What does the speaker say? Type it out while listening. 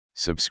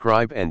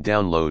Subscribe and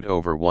download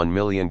over 1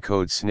 million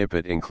code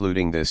snippet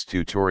including this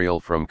tutorial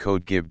from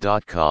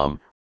codegive.com,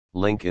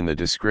 link in the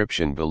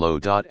description below.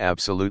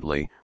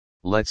 Absolutely,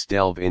 let's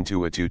delve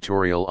into a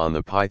tutorial on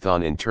the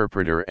Python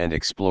interpreter and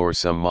explore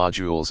some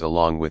modules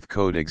along with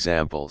code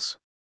examples.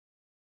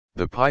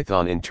 The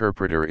Python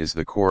interpreter is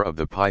the core of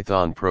the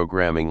Python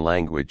programming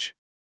language.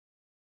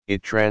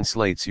 It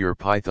translates your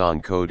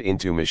Python code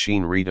into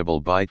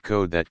machine-readable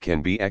bytecode that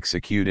can be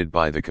executed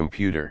by the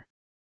computer.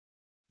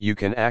 You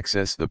can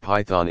access the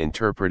Python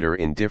interpreter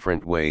in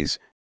different ways,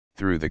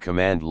 through the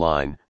command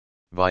line,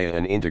 via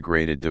an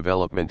integrated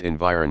development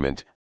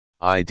environment,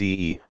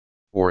 IDE,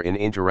 or in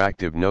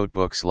interactive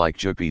notebooks like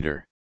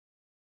Jupyter.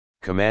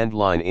 Command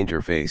line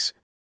interface,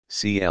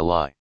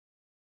 CLI.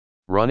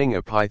 Running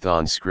a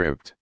Python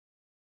script.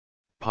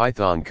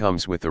 Python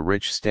comes with a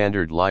rich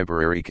standard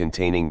library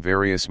containing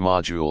various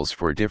modules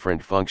for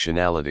different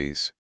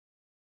functionalities.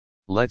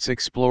 Let's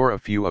explore a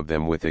few of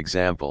them with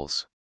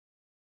examples.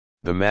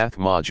 The math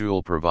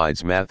module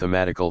provides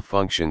mathematical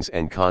functions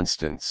and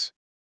constants.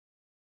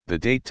 The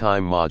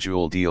datetime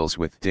module deals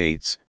with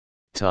dates,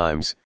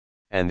 times,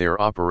 and their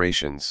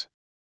operations.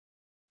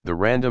 The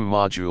random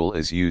module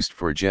is used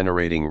for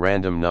generating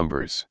random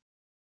numbers.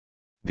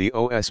 The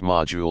OS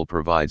module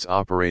provides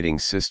operating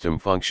system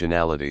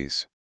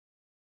functionalities.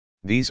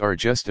 These are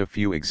just a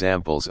few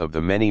examples of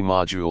the many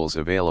modules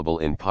available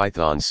in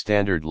Python's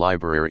standard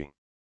library.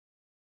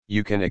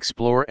 You can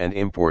explore and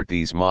import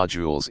these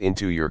modules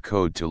into your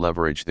code to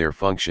leverage their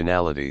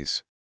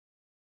functionalities.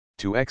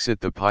 To exit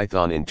the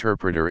Python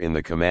interpreter in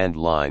the command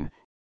line,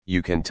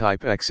 you can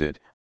type exit,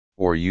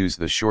 or use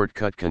the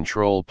shortcut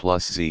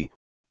Ctrl+Z,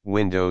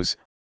 Windows,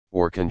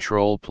 or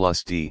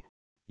Ctrl+D,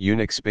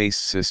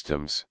 Unix-based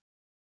systems.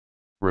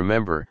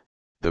 Remember,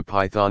 the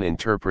Python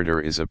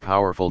interpreter is a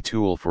powerful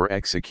tool for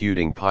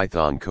executing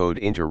Python code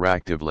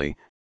interactively,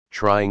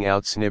 trying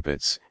out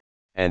snippets,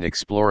 and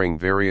exploring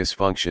various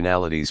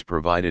functionalities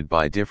provided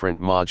by different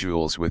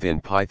modules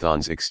within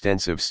Python's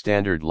extensive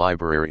standard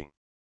library.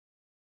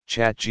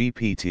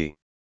 ChatGPT.